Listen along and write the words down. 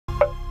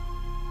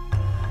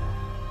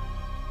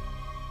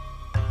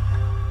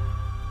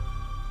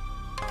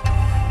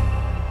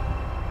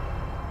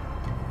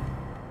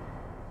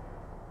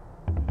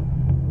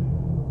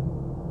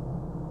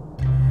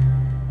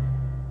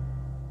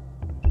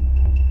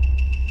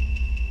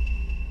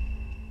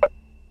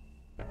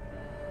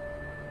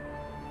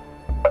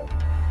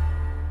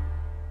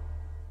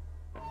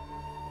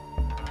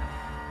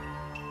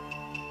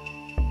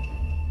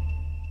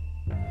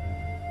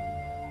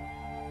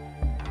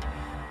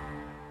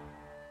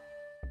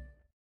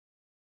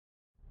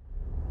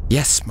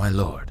Yes, my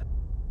lord.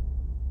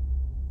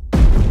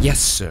 Yes,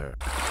 sir.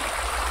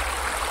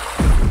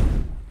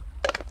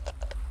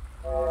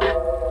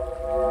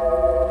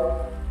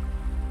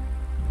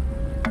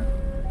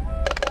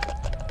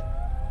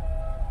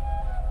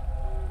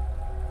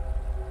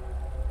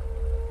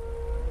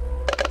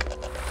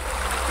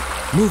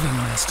 Moving,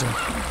 master.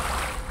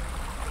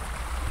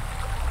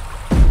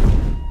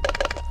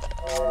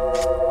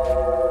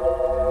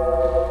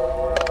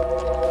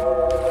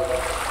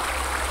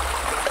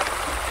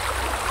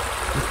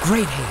 With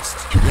great haste.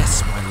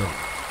 Yes, my lord.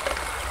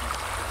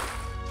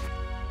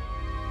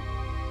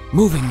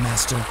 Moving,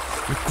 master.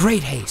 With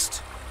great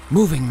haste.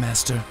 Moving,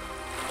 master.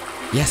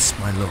 Yes,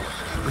 my lord.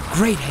 With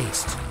great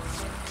haste.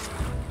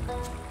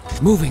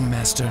 Moving,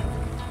 master.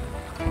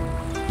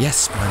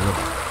 Yes, my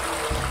lord.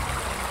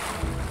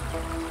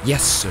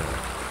 Yes, sir.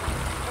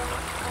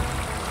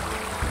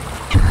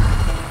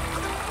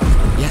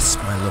 Yes,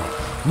 my lord.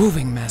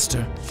 Moving,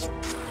 master.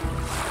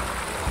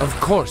 Of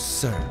course,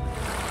 sir.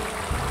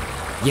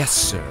 Yes,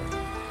 sir.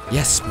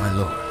 Yes, my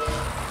lord.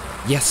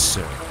 Yes,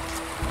 sir.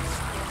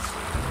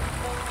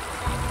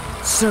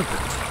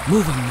 Serpent.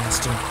 Moving,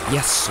 master.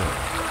 Yes, sir.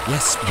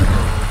 Yes, my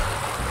lord.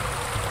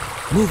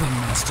 Moving,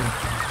 master.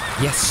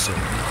 Yes, sir.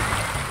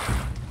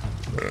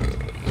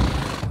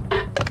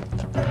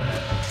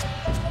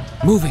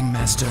 Moving,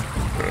 master.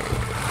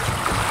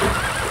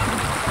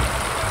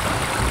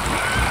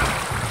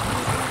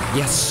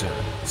 Yes, sir.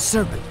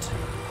 Serpent.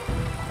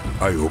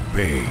 I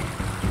obey.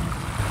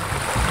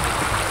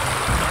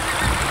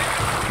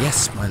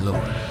 Yes, my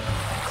lord.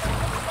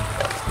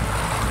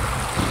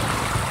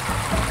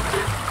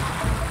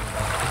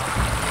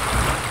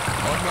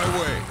 On my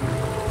way.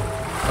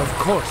 Of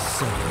course,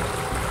 sir.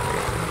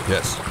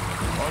 Yes.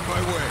 On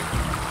my way.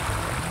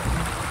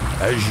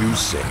 As you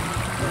say.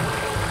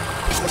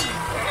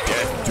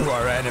 Death to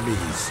our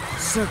enemies.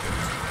 Serpent.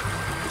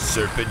 The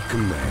serpent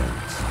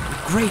commands.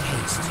 With great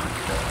haste.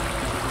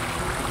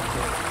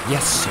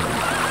 Yes, sir.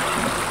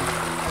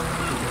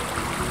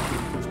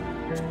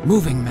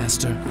 Moving,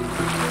 master.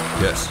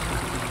 Yes.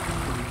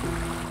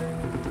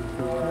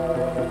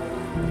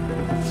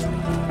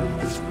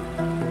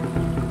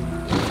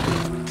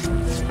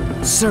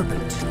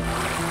 Serpent.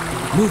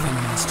 Moving,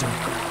 master.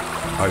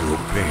 I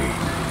obey.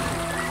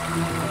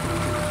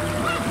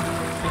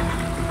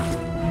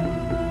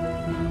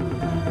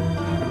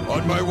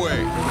 On my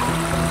way.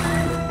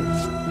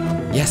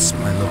 Yes,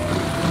 my lord.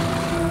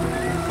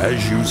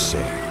 As you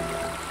say.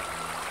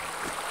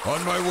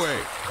 On my way.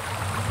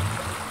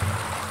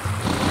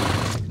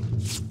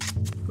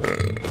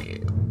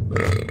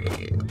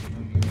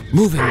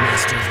 Moving,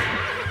 master.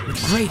 With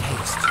great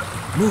haste.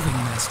 Moving,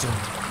 master.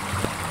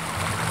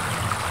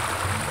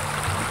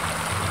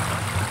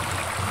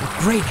 With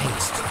great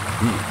haste.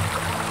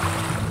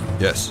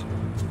 Yes.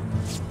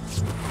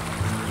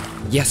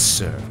 Yes,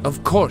 sir.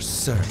 Of course,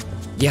 sir.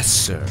 Yes,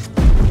 sir.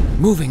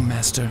 Moving,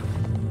 master.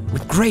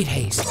 With great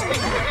haste.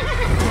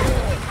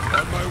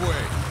 On my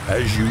way.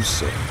 As you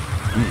say.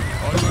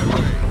 On my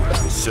way.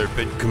 The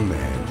serpent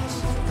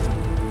commands.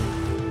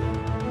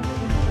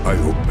 I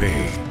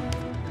obey.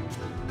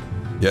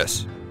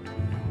 Yes.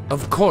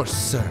 Of course,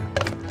 sir.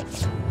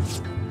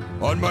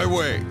 On my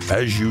way.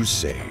 As you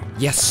say.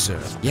 Yes, sir.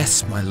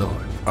 Yes, my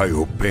lord. I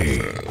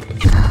obey.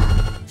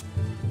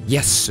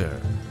 Yes,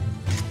 sir.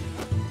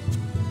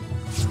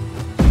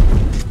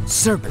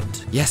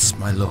 Serpent. Yes,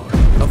 my lord.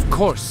 Of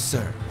course,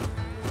 sir.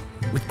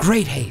 With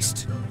great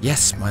haste.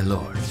 Yes, my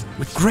lord.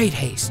 With great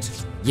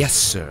haste. Yes,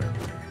 sir.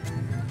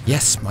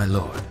 Yes, my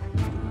lord.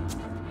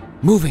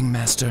 Moving,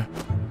 master.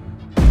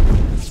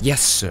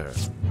 Yes, sir.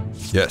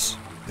 Yes.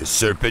 The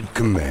serpent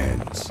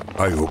commands.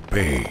 I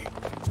obey.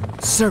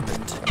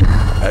 Serpent.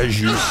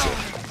 As you say.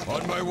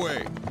 On my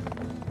way.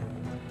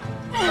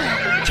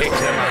 Take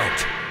them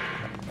out.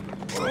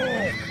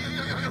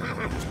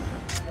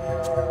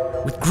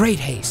 With great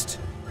haste.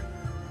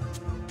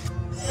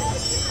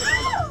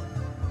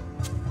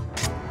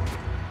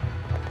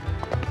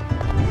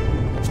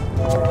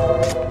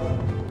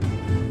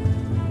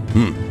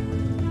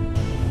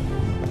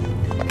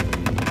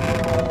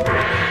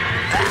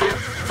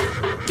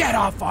 Get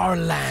off our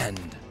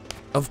land!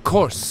 Of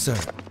course, sir.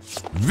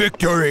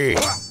 Victory!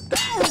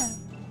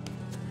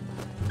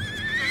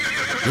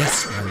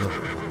 Yes, my lord.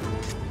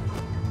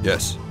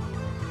 Yes.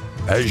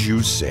 As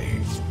you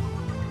say.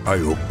 I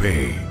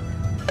obey.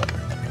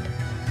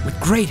 With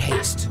great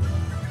haste.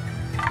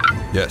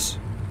 Yes.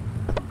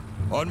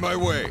 On my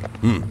way.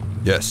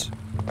 Yes.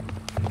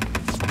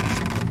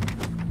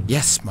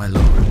 Yes, my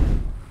lord.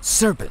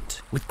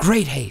 Serpent. With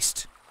great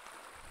haste.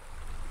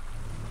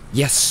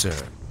 Yes,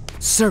 sir.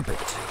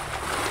 Serpent.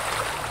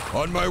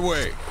 On my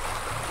way.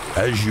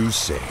 As you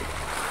say.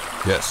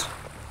 Yes.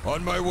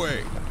 On my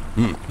way.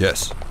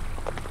 Yes.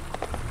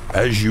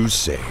 As you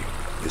say.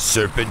 The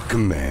serpent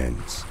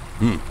commands.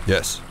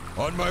 Yes.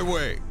 On my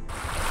way.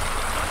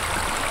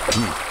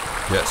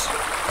 Yes.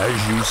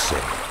 As you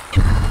say.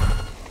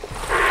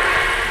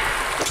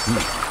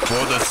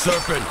 For the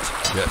serpent.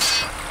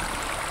 Yes.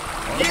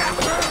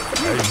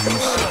 As you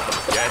say.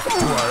 Yes. Death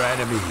to our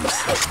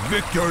enemies.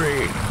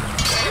 Victory.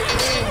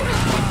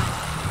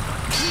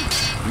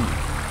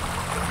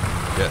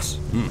 Yes.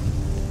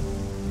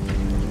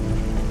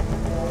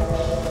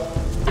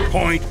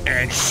 Point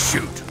and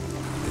shoot.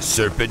 The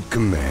serpent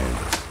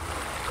commands.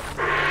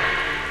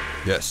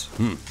 Yes.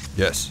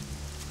 Yes.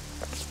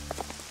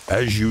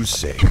 As you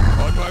say.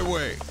 On my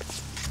way.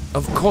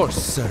 Of course,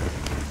 sir.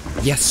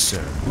 Yes,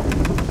 sir.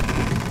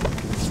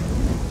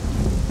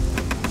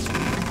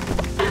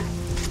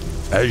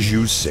 As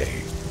you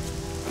say.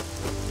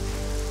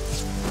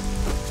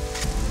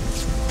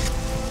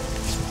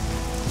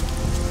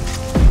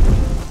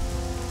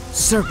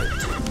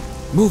 Serpent.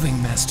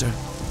 Moving, master.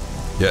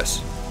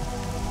 Yes.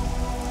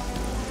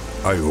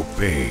 I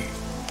obey.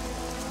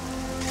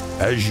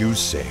 As you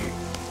say.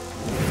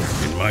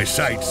 In my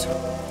sights.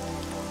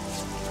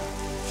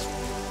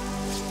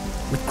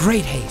 With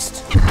great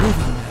haste.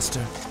 Moving,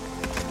 master.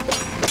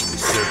 The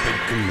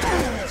serpent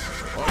commands.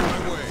 On my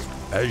way.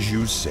 As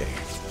you say.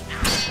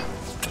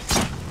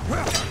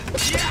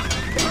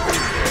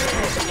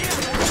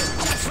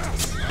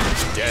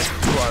 Death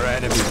to our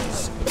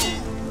enemies.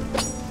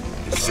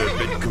 The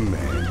serpent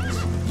commands.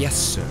 Yes,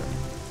 sir.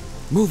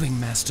 Moving,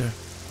 master.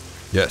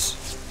 Yes.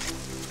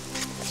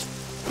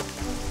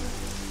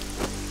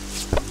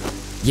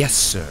 Yes,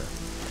 sir.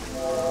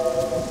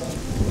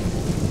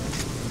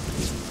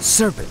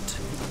 Serpent.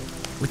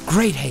 With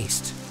great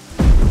haste.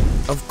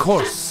 Of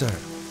course, sir.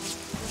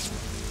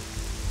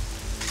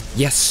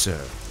 Yes, sir.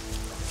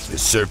 The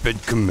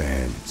serpent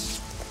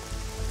commands.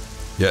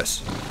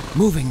 Yes.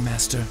 Moving,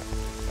 master.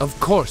 Of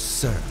course,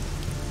 sir.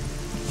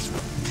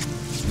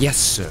 Yes,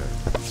 sir.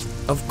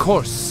 Of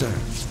course, sir.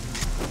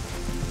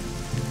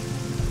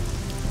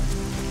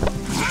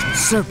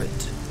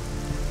 Serpent.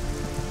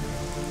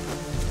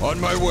 On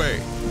my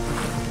way.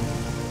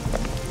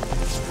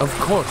 Of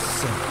course,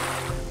 sir.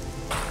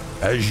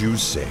 As you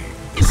say.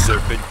 The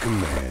serpent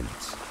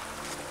commands.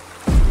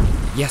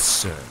 Yes,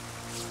 sir.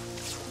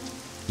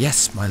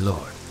 Yes, my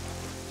lord.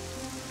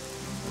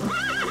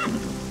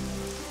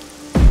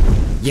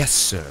 Yes,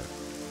 sir.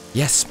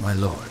 Yes, my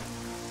lord.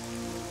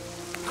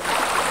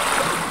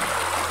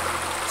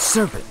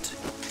 Serpent.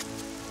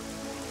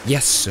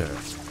 Yes, sir.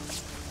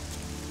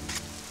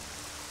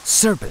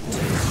 Serpent.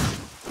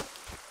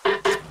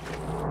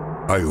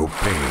 I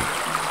obey.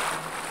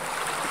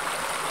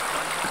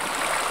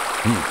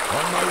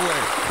 On my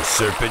way. The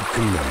serpent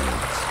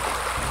commands.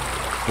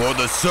 For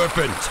the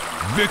serpent,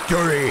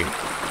 victory!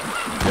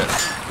 Yes,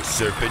 the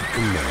serpent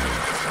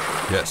commands.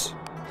 Yes.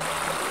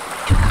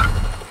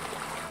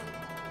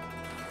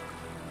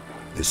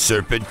 The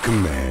serpent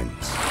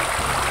commands.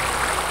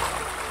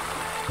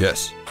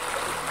 Yes.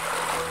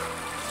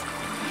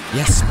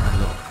 Yes, my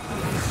lord.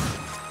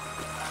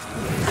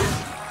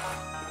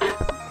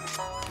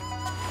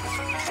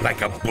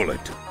 Like a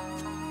bullet.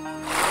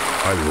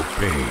 I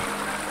obey.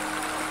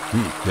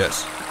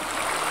 Yes.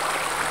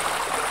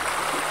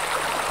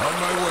 On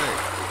my way.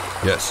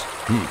 Yes.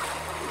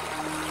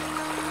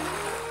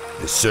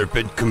 The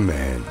serpent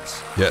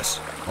commands. Yes.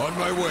 On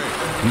my way.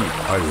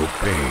 I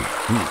obey.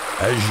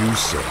 As you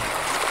say.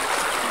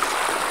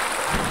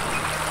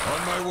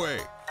 On my way.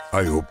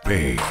 I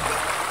obey.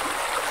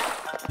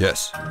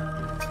 Yes.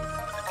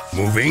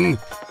 Moving.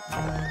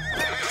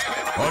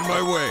 On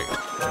my way.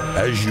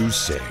 As you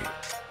say.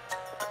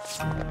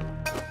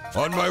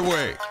 On my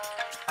way.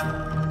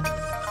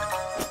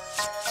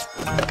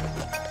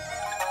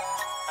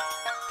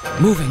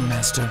 Moving,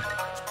 master.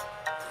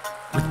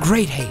 With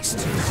great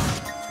haste.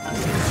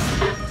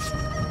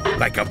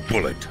 Like a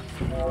bullet.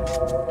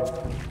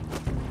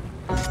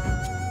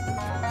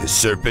 The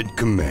serpent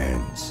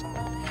commands.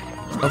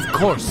 Of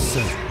course,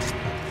 sir.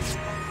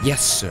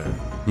 Yes, sir.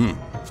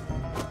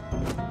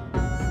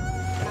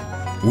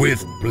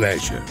 With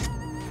pleasure.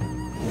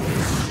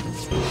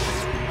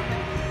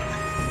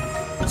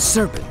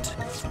 Serpent.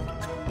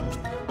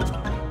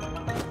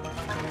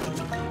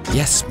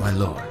 Yes, my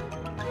lord.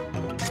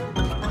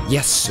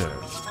 Yes, sir.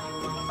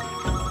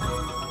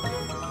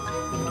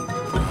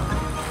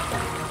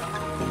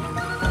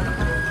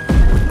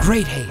 With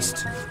great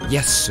haste.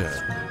 Yes, sir.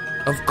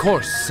 Of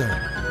course, sir.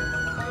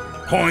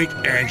 Point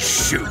and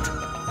shoot.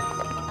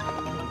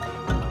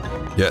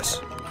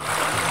 Yes.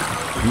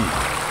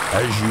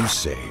 As you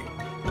say.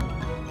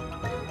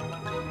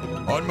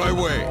 On my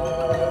way.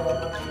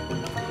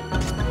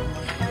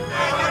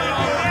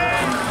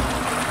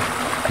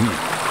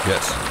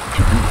 Yes.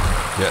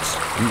 Yes.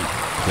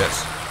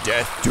 Yes.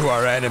 Death to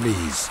our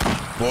enemies.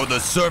 For the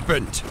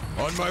serpent.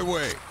 On my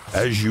way.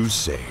 As you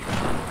say.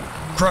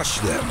 Crush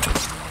them.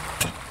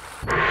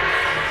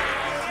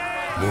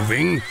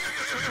 Moving.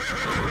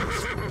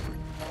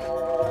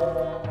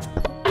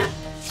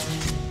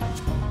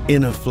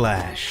 In a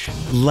flash,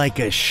 like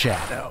a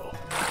shadow.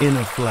 In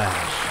a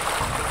flash.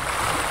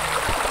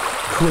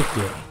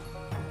 Quickly.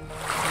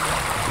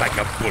 Like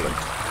a bullet.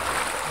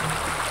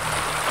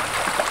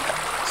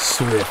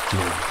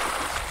 Swiftly.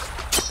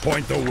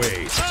 Point the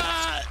way.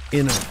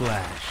 In a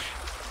flash,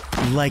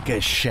 like a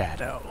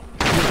shadow.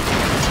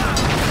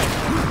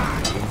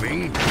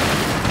 Moving.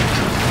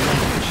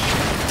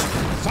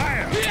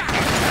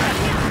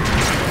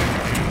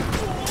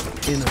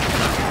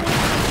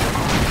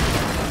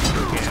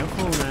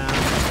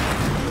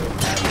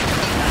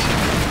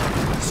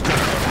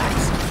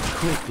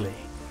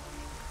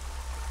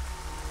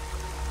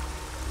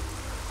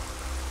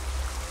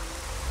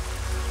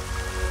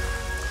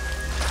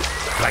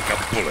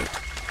 a bullet.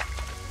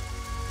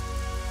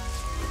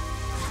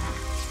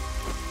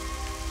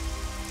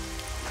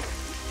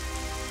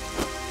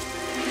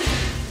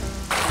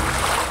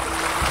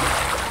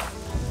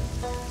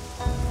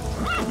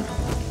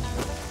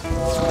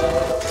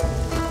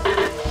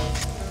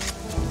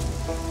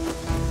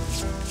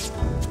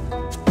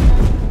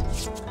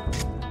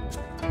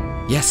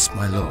 Yes,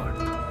 my lord.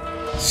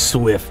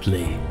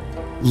 Swiftly,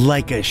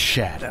 like a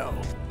shadow.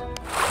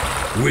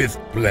 With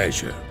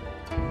pleasure.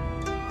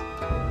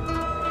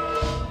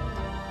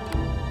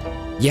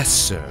 Yes,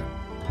 sir.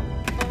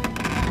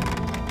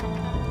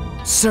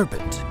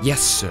 Serpent.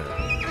 Yes, sir.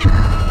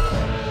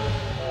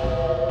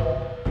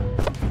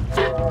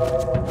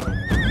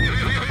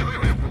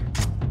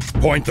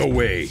 Point the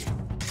way.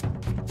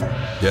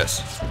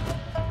 Yes.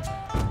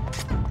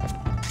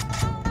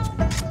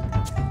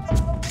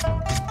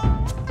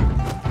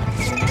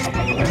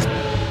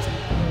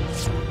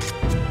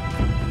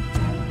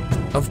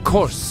 Of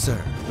course,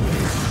 sir.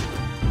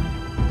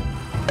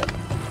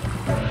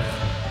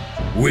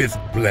 With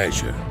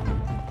pleasure.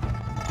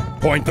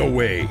 Point the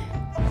way.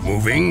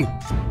 Moving.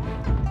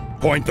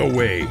 Point the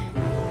way.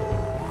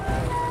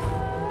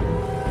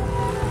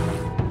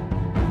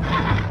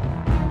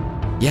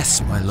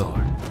 Yes, my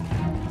lord.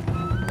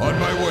 On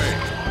my way.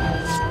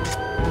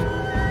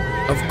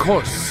 Of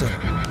course, sir.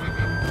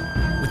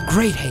 With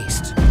great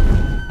haste.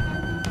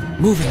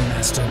 Moving,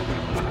 master.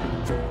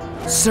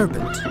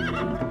 Serpent.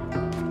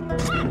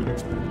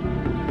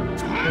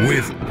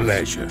 With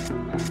pleasure.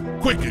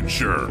 Quick and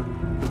sure.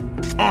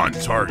 On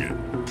target.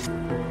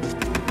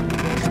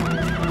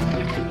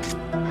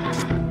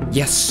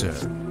 Yes, sir.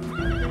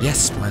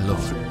 Yes, my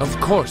lord. Of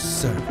course,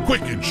 sir.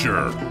 Quick and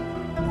sure.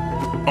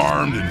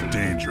 Armed and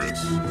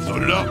dangerous.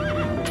 Loaded up.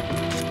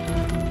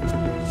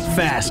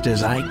 Fast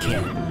as I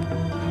can.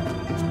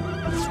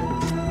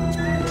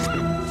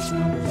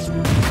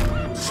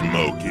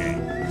 Smoking.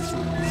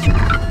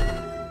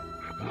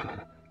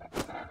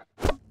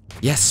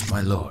 Yes,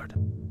 my lord.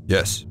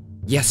 Yes.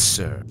 Yes,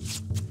 sir.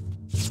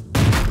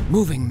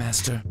 Moving,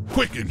 master.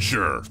 Quick and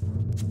sure.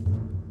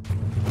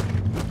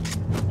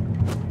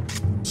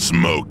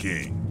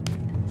 Smoking.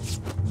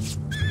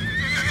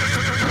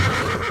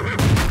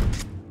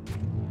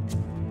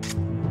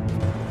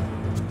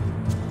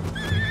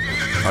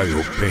 I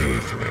obey.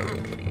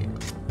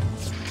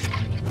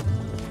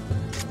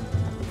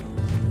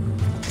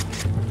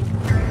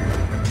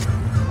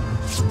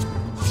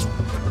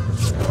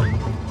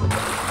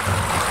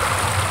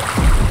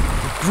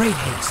 Great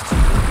haste.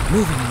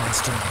 Moving,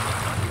 master.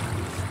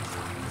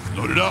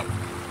 Loaded up.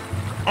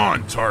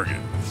 On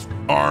target.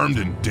 Armed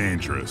and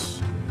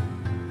dangerous.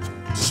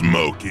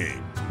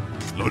 Smoking.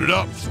 Loaded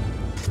up.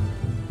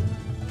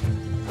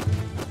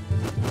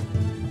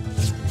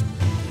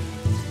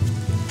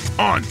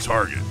 On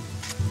target.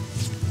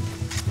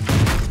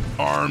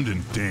 Armed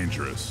and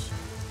dangerous.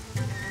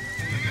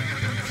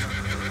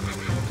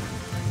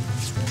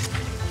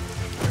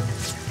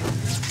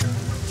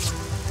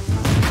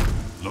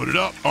 Loaded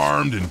up.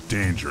 Armed and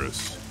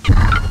dangerous.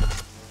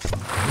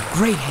 With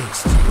great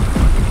haste.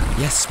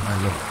 Yes, my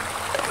lord.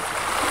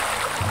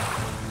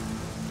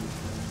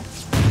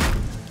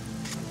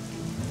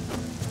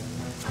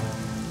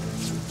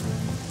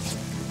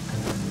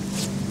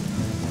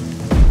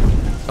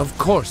 Of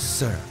course,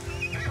 sir.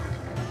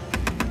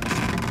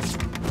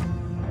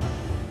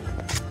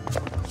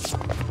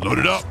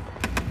 Loaded up.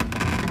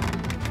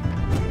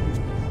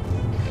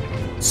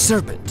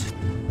 Serpent.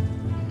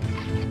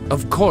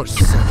 Of course,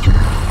 sir.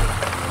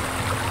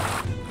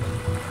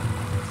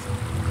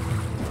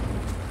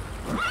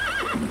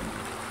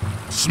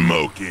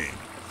 Smoking.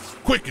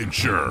 Quick and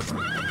sure.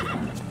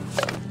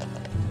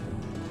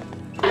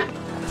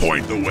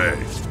 Point the way.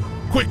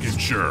 Quick and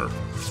sure.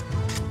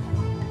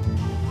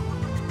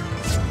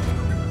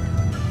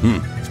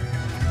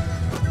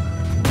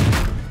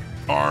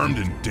 Armed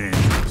and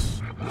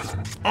dangerous.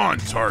 On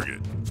target.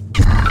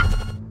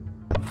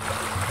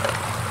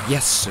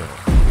 Yes, sir.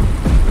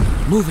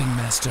 Moving,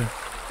 master.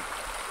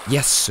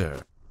 Yes,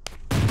 sir.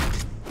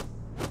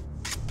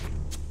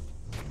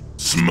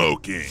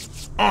 Smoking.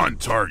 On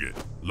target.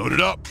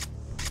 Loaded up.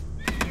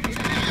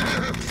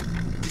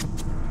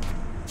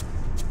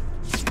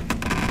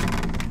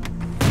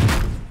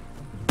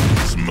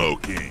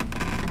 Smoking.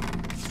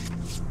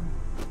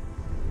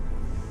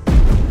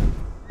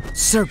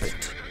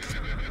 Serpent.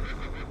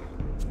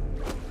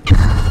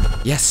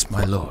 Yes,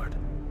 my lord.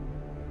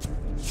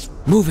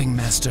 Moving,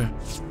 master.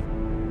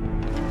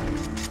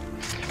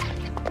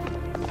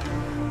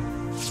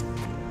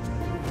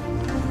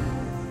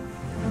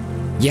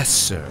 Yes,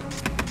 sir.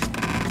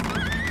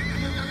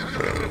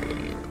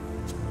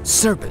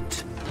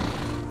 Serpent.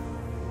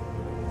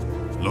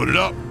 Loaded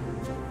up.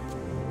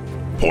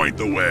 Point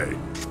the way.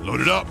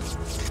 Loaded up.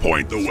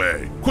 Point the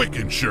way. Quick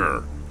and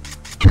sure.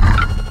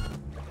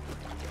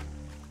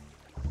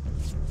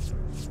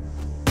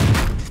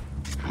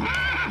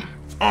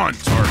 On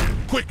target.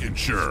 Quick and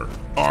sure.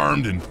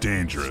 Armed and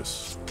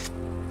dangerous.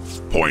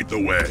 Point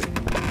the way.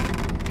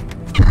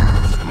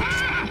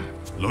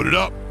 Loaded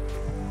up.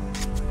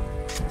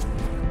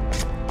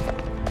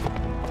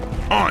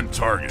 On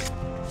target.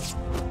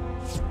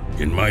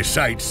 In my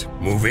sights.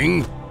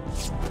 Moving.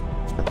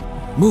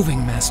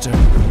 Moving, Master.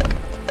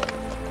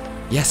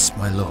 Yes,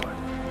 my lord.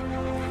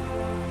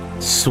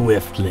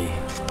 Swiftly.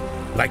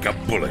 Like a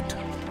bullet.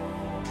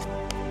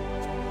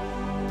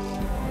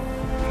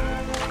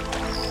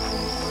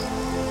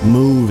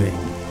 Moving.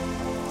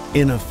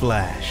 In a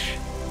flash.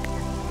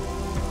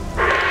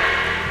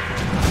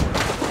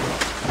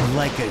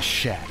 Like a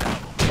shadow.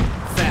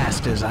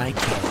 Fast as I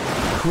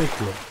can.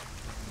 Quickly.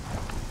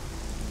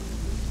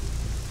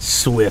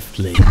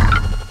 Swiftly.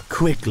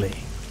 Quickly.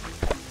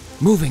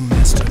 Moving,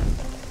 Master.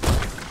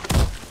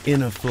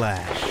 In a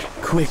flash.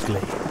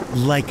 Quickly.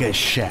 Like a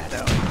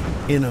shadow.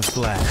 In a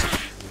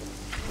flash.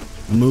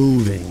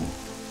 Moving.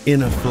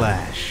 In a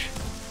flash.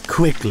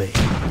 Quickly.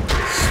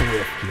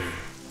 Swiftly.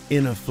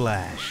 In a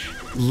flash.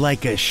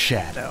 Like a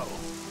shadow.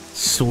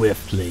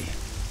 Swiftly.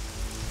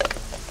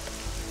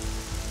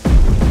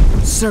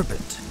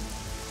 Serpent.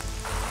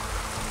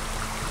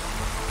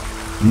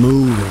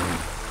 Moving.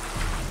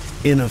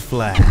 In a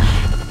flash.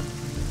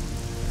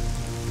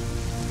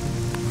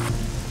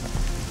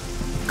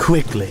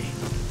 Quickly.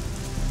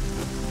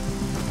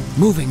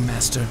 Moving,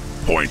 Master.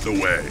 Point the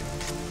way.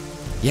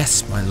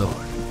 Yes, my lord.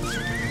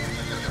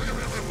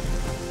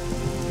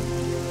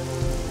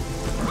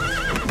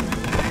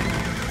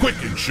 Quick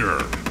and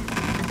sure.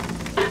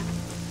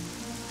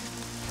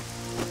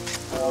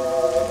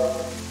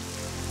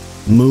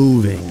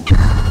 Moving.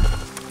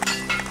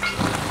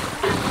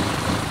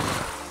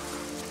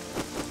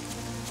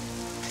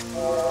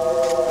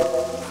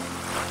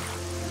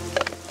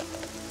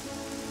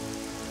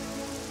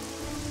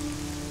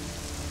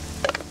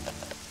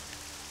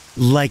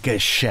 Like a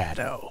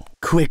shadow.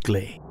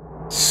 Quickly.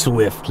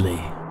 Swiftly.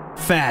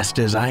 Fast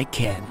as I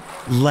can.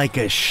 Like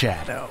a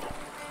shadow.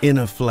 In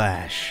a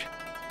flash.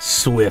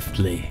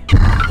 Swiftly.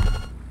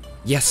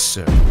 Yes,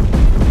 sir.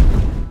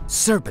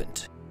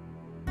 Serpent.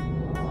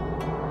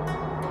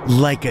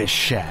 Like a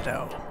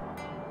shadow.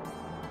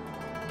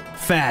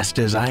 Fast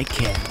as I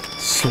can.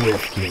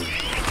 Swiftly.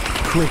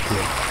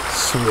 Quickly.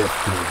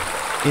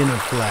 Swiftly. In a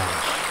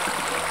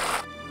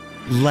flash.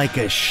 Like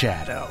a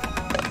shadow.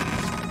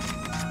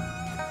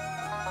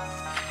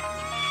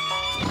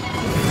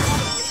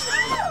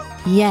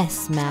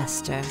 Yes,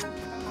 Master.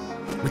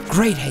 With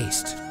great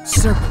haste.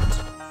 Serpent.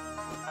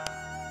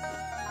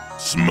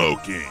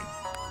 Smoking.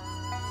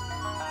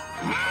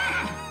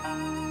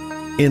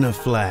 In a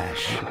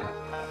flash.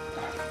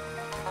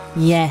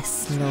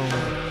 Yes, Lord.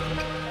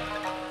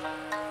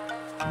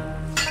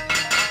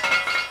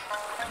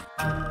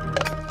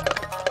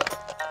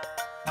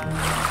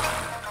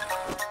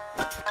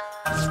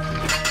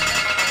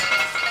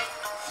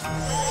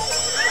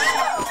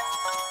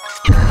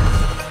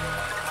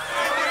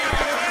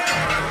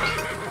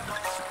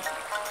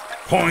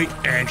 Point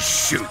and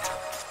shoot.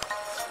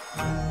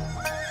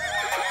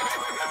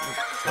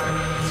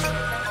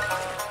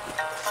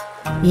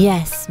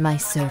 Yes, my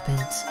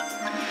serpent.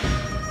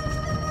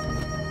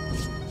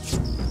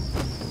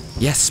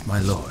 Yes, my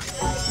lord.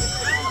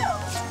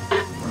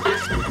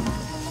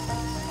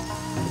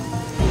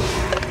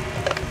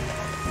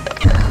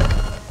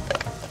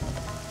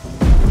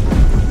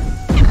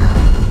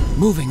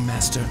 Moving,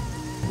 Master.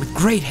 With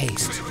great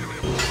haste.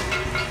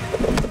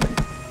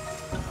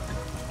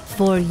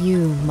 For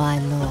you, my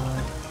lord.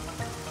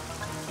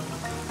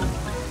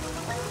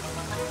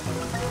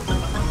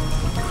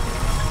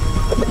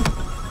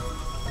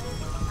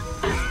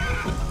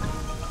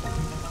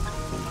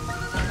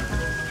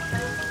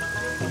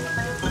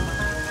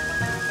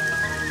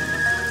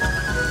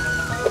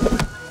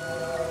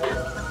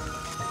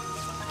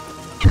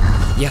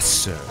 Yes,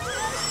 sir.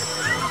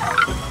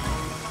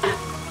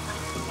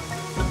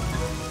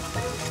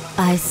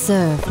 I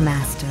serve,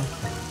 Master.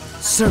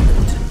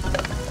 Serpent.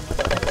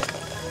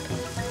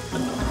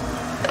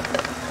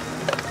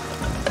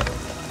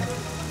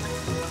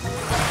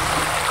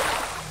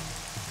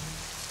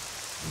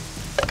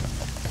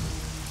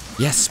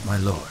 Yes, my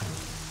lord.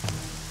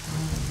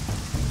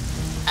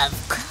 Of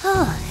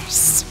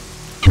course.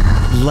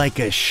 Like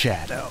a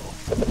shadow.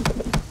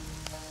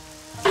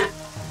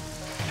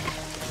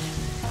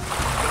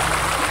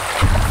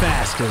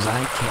 Fast as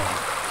I can.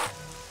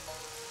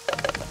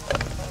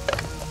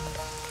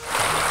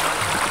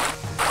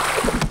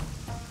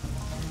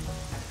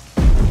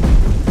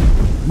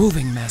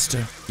 Moving,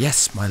 Master.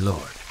 Yes, my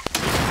lord.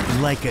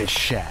 Like a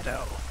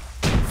shadow.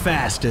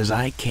 Fast as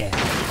I can.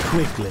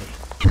 Quickly.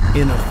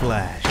 In a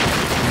flash.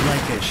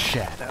 Like a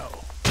shadow.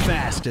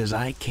 Fast as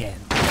I can.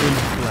 In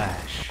a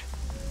flash.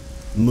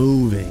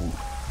 Moving.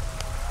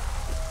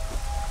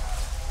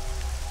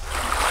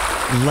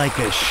 Like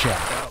a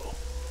shadow.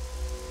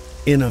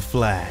 In a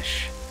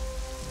flash.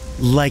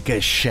 Like a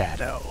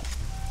shadow.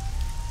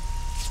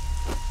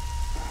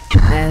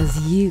 As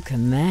you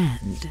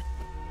command.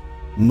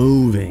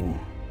 Moving.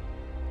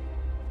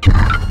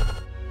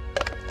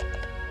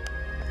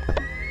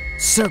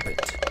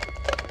 Serpent.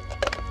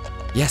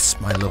 Yes,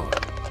 my lord.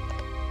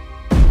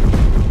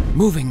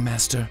 Moving,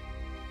 Master.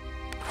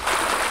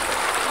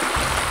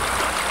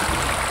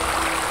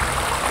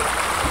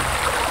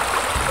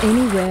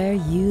 Anywhere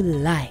you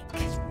like.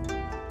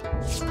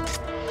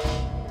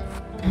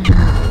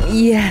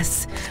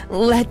 Yes,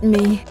 let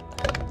me.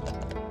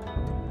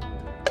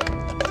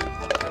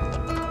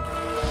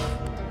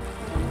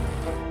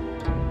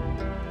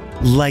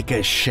 Like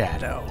a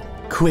shadow,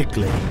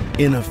 quickly,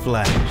 in a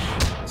flash,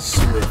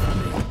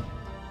 swiftly.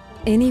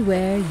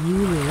 Anywhere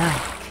you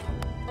like,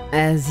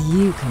 as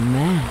you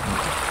command.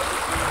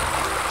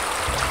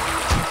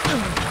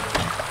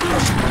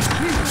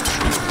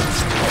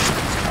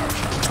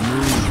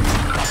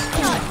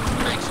 Not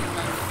much of a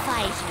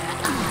fighter,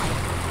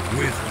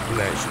 With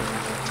pleasure.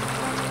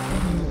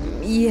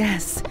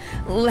 Yes,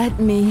 let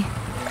me.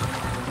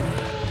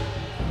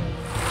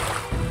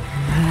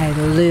 I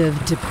live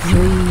to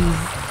please.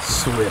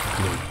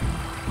 Swiftly.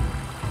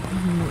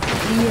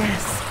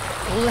 Yes,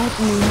 let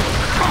me.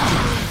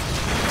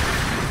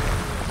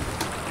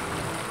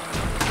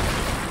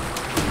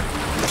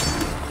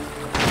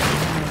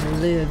 I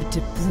live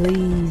to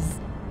please.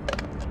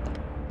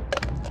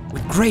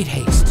 With great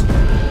haste.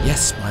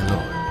 Yes, my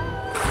lord.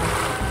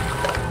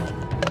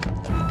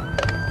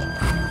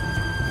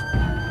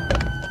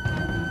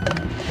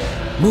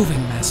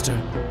 Moving, master.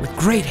 With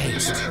great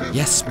haste.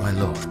 Yes, my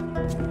lord.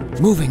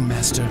 Moving,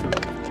 master.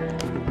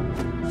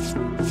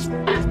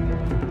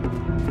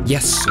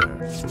 Yes, sir.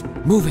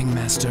 Moving,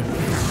 master.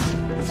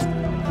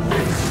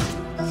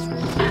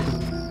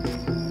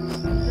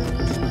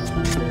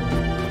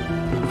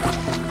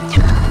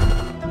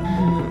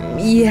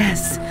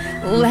 Yes,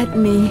 let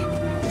me.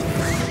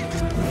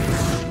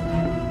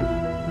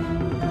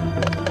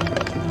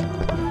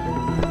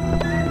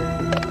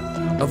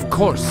 Of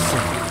course,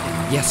 sir.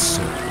 Yes,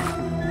 sir.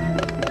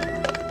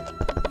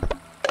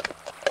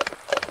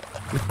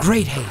 With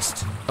great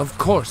haste. Of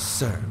course,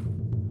 sir.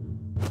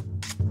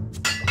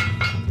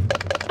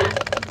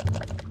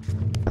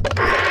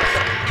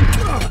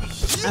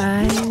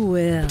 I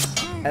will.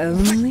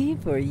 Only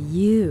for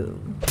you.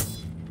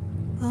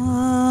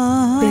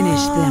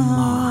 Finish them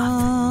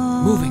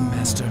off. Moving,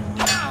 master.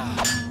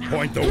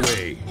 Point the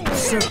way.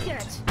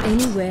 Serpent.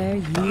 Anywhere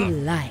you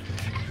like.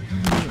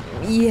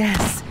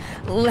 Yes,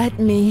 let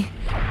me.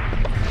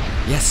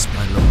 Yes,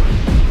 my lord.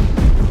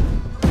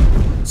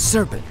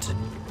 Serpent.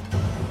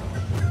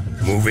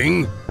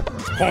 Moving.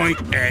 Point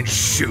and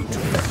shoot.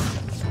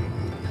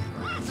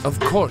 Of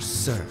course,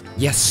 sir.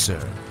 Yes, sir.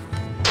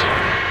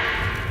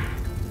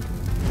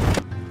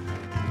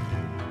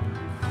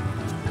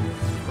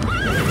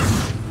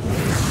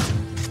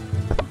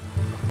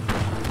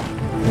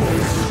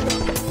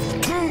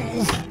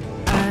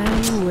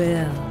 I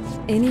will.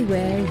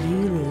 Anywhere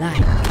you like.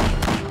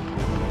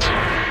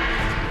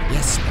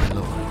 Yes, my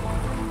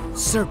lord.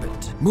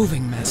 Serpent.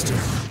 Moving, master.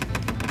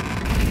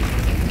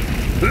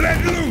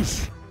 Let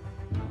loose.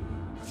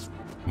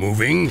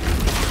 Moving.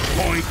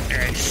 Point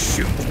and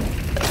shoot.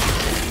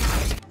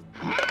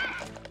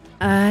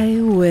 I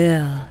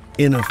will.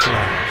 In a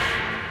flash.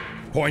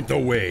 Point the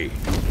way.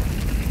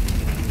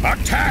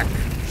 Attack.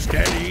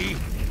 Steady.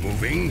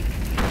 Moving.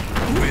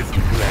 With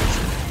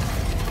pleasure.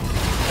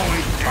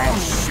 Point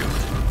and shoot.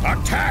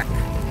 Attack.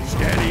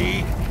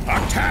 Steady.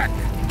 Attack.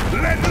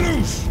 Let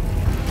loose.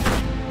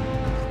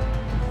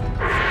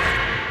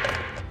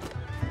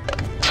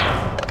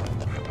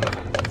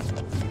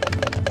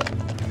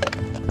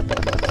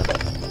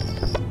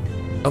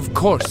 Of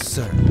course,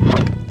 sir.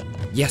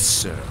 Yes,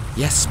 sir.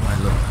 Yes, my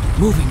lord.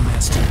 Moving,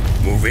 master.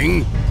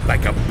 Moving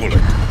like a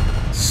bullet.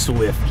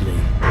 Swiftly.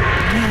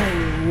 I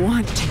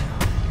want to.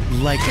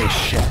 Like a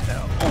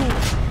shadow.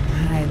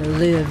 I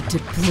live to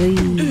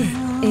please.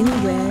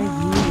 Anywhere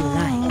you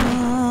like.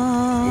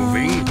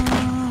 Moving.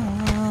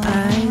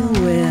 I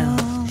will.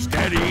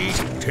 Steady.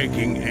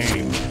 Taking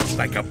aim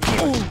like a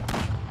bullet.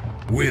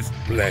 With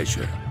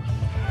pleasure.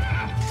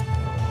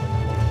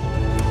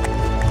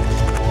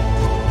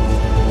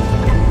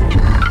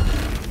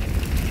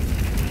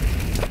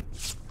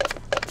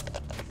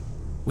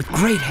 With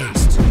great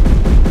haste.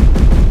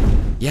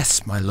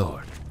 Yes, my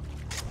lord.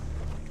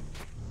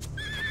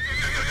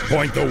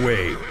 Point the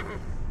way.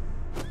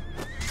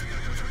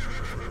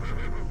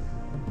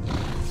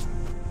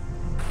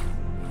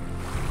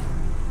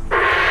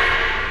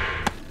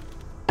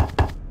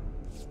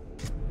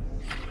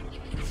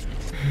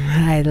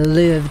 I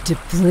live to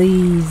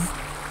please.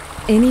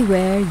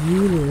 Anywhere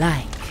you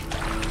like.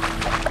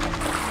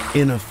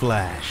 In a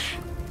flash.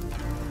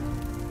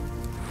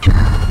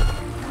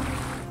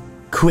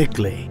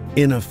 Quickly,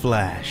 in a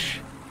flash.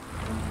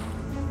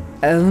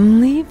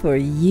 Only for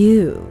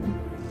you.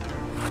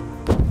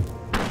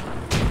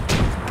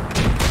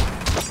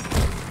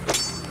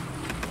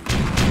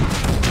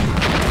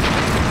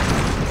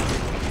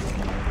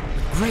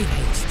 Great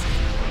haste.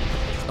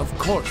 Of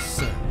course,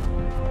 sir.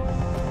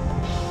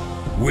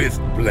 With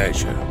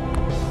pleasure.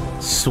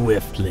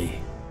 Swiftly.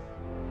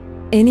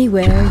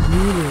 Anywhere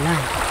you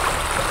like.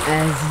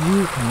 As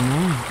you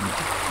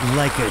command.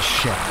 Like a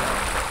shadow.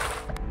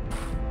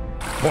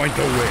 Point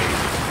the way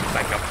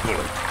like a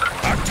bullet.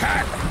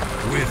 Attack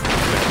with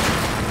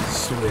pleasure.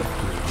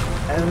 Swiftly.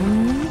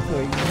 Only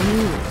for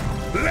you.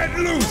 Let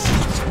loose.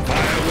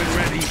 Fire when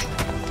ready.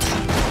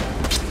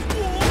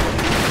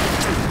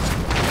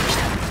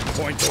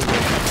 Point the way.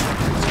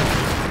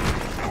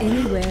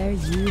 Anywhere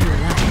you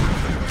like.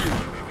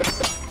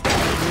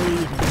 Lead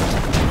it.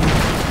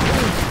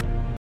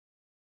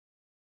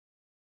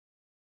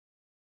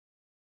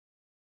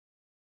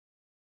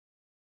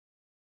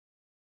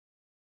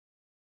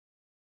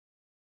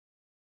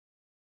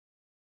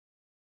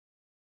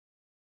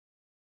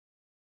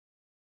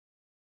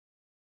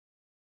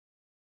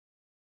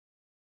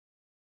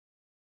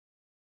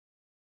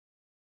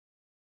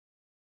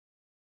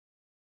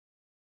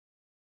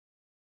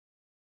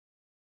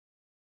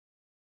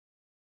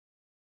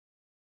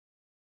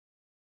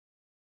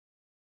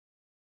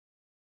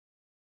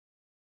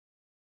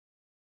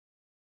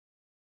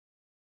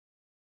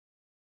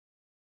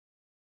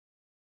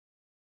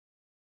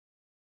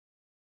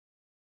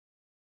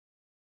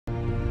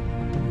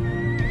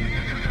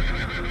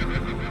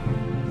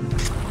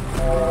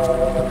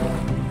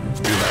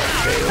 You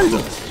have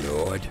failed.